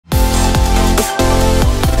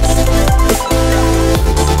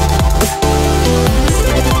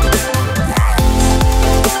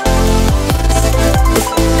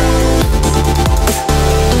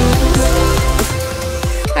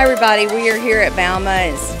everybody. We are here at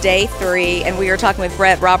Bauma. It's day 3, and we are talking with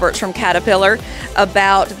Brett Roberts from Caterpillar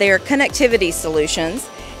about their connectivity solutions.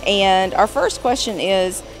 And our first question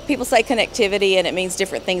is, people say connectivity and it means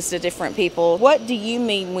different things to different people. What do you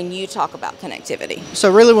mean when you talk about connectivity? So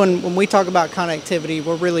really when we talk about connectivity,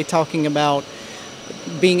 we're really talking about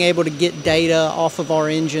being able to get data off of our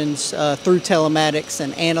engines through telematics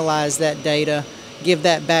and analyze that data, give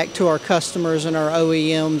that back to our customers and our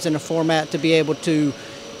OEMs in a format to be able to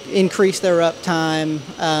increase their uptime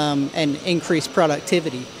and increase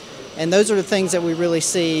productivity. And those are the things that we really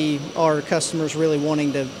see our customers really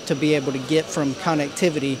wanting to be able to get from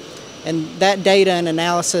connectivity. And that data and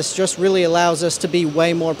analysis just really allows us to be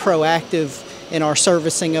way more proactive in our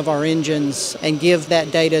servicing of our engines and give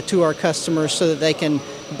that data to our customers so that they can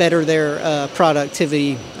better their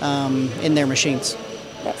productivity in their machines.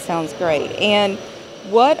 That sounds great. And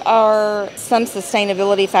what are some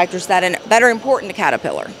sustainability factors that are important to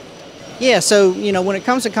Caterpillar? Yeah, so when it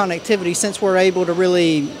comes to connectivity, since we're able to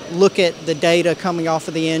really look at the data coming off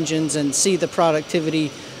of the engines and see the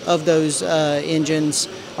productivity of those engines,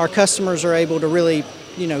 our customers are able to really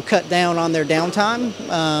cut down on their downtime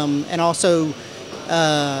and also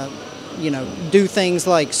do things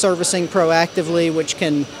like servicing proactively, which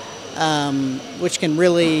can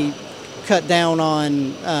really cut down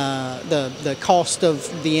on the cost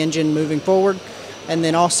of the engine moving forward. And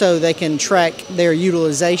then also they can track their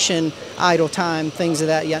utilization, idle time, things of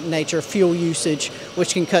that nature, fuel usage,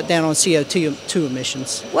 which can cut down on CO2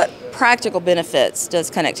 emissions. What practical benefits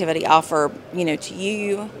does connectivity offer, to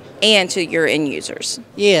you and to your end users?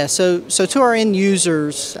 Yeah, so to our end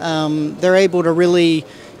users, they're able to really,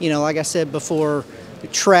 like I said before,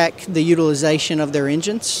 track the utilization of their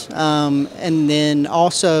engines, and then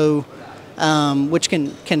also which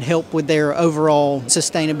can help with their overall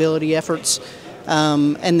sustainability efforts.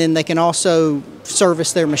 And then they can also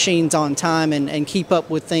service their machines on time and keep up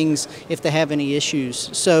with things if they have any issues.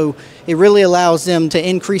 So it really allows them to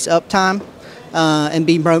increase uptime and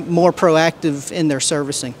be more proactive in their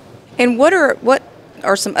servicing. And what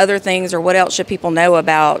are some other things, or what else should people know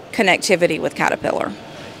about connectivity with Caterpillar?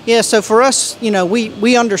 Yeah, so for us,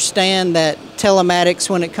 we understand that telematics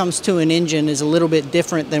when it comes to an engine is a little bit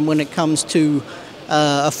different than when it comes to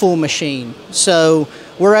a full machine. So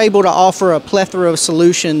we're able to offer a plethora of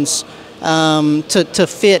solutions to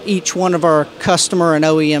fit each one of our customer and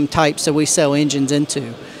OEM types that we sell engines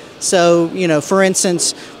into. So, for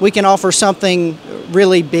instance, we can offer something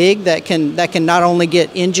really big that can not only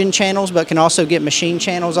get engine channels, but can also get machine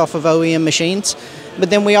channels off of OEM machines. But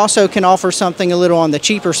then we also can offer something a little on the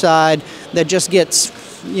cheaper side that just gets,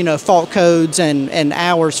 fault codes and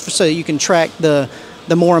hours so you can track the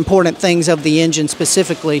more important things of the engine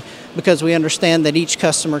specifically, because we understand that each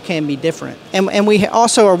customer can be different. And we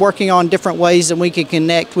also are working on different ways that we can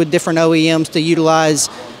connect with different OEMs to utilize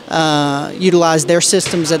their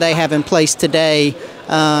systems that they have in place today,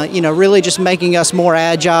 really just making us more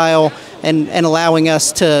agile and allowing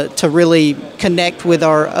us to really connect with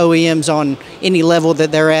our OEMs on any level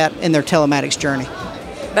that they're at in their telematics journey.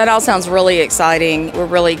 That all sounds really exciting. We're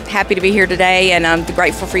really happy to be here today, and I'm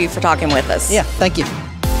grateful for you for talking with us. Yeah, thank you.